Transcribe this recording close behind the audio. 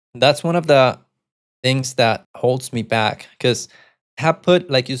That's one of the things that holds me back because I have put,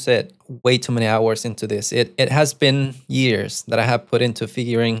 like you said, way too many hours into this. It has been years that I have put into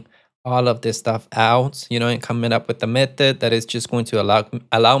figuring all of this stuff out, and coming up with the method that is just going to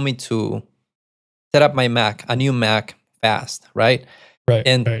allow me to set up my Mac, a new Mac fast, right? Right,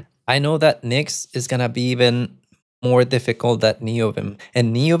 And right. I know that Nix is gonna be even more difficult than NeoVim.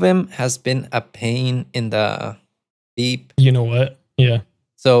 And NeoVim has been a pain in the deep. You know what? Yeah.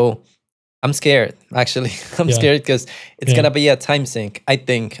 So I'm scared, actually. I'm Yeah. scared because it's Yeah. gonna be a time sink, I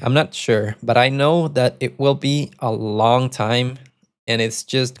think. I'm not sure, but I know that it will be a long time and it's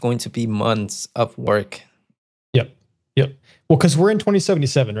just going to be months of work. Yep. Yep. Well, because we're in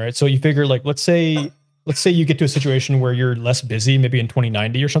 2077, right? So you figure, like, let's say you get to a situation where you're less busy, maybe in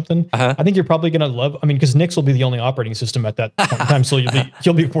 2090 or something. Uh-huh. I think you're probably gonna love. I mean, because Nix will be the only operating system at that point in time, so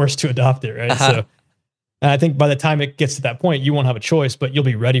you'll be forced to adopt it, right? Uh-huh. So I think by the time it gets to that point, you won't have a choice, but you'll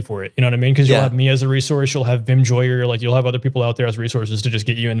be ready for it. You know what I mean? Because you'll have me as a resource, you'll have Vimjoyer, like you'll have other people out there as resources to just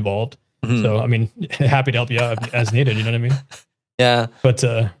get you involved. Mhm. So I mean, happy to help you out as needed. You know what I mean? Yeah. But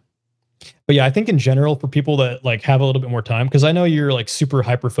yeah, I think in general for people that like have a little bit more time, because I know you're like super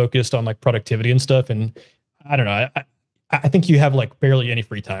hyper focused on like productivity and stuff, and I don't know, I think you have like barely any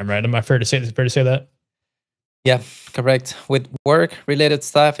free time, right? Am I fair to say? Is it fair to say that? Yeah, correct. With work related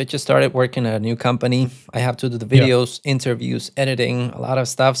stuff, I just started working at a new company. I have to do the Yeah. videos, interviews, editing, a lot of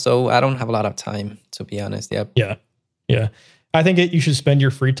stuff. So I don't have a lot of time, to be honest. Yep. Yeah. Yeah. I think you should spend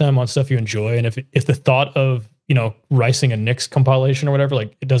your free time on stuff you enjoy. And if the thought of, ricing a Nix compilation or whatever,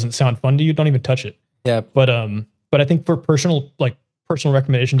 like it doesn't sound fun to you, don't even touch it. Yeah. But I think for personal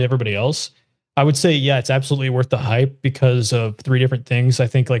recommendation to everybody else, I would say, yeah, it's absolutely worth the hype because of three different things. I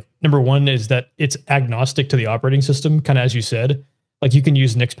think, like, number one is that it's agnostic to the operating system, kind of as you said. Like you can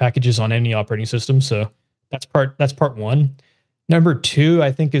use Nix packages on any operating system. So that's part one. Number two,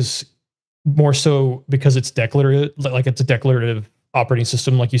 I think, is more so because it's declarative, like it's a declarative operating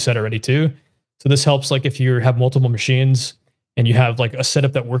system, like you said already too. So this helps, like if you have multiple machines and you have like a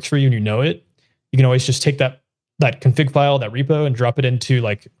setup that works for you and you know it, you can always just take that config file, that repo, and drop it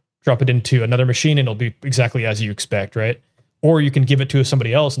into another machine and it'll be exactly as you expect, right? Or you can give it to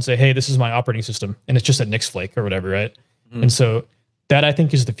somebody else and say, hey, this is my operating system. And it's just a Nix flake or whatever, right? Mm-hmm. And so that, I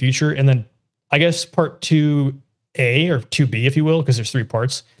think, is the future. And then I guess part 2A or 2B, if you will, because there's three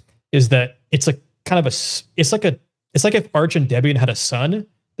parts, is that it's like kind of it's like if Arch and Debian had a son,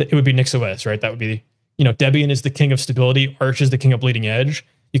 that it would be NixOS, right? That would be, Debian is the king of stability, Arch is the king of bleeding edge.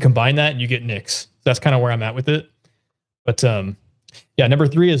 You combine that and you get Nix. That's kind of where I'm at with it. But yeah, number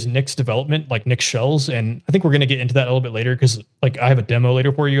three is Nix development, like Nix shells. And I think we're going to get into that a little bit later because like I have a demo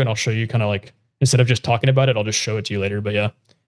later for you and I'll show you kind of like, instead of just talking about it, I'll just show it to you later. But yeah.